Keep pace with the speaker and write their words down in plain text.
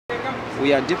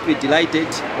We are deeply delighted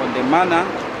on the manner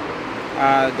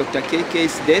Dr.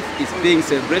 KK's death is being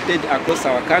celebrated across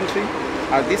our country,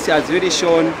 as this has really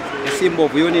shown a symbol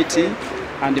of unity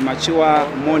and mature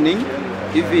mourning,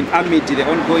 even amid the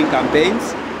ongoing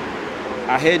campaigns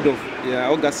ahead of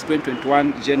August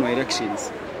 2021 general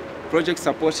elections. Project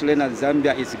Support Learners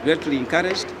Zambia is greatly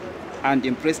encouraged and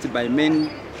impressed by many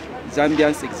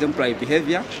Zambians' exemplary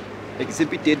behavior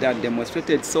exhibited and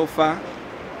demonstrated so far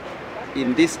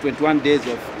in these 21 days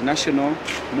of national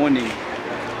mourning,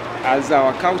 as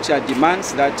our culture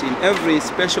demands that in every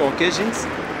special occasions,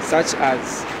 such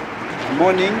as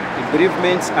mourning,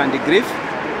 bereavements, and grief,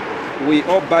 we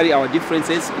all bury our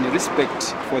differences in respect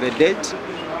for the dead,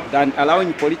 than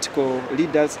allowing political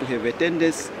leaders to have a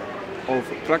tendency of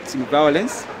practicing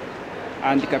violence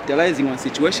and capitalizing on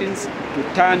situations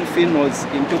to turn funerals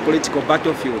into political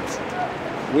battlefields,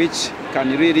 which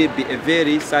can really be a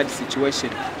very sad situation.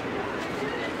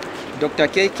 Dr.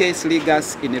 KK's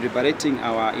legacy in liberating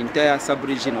our entire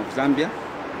sub-region of Zambia,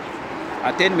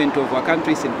 attainment of our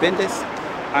country's independence,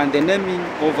 and the naming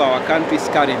of our country's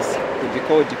currency to be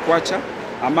called Kwacha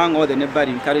among all the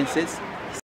neighboring currencies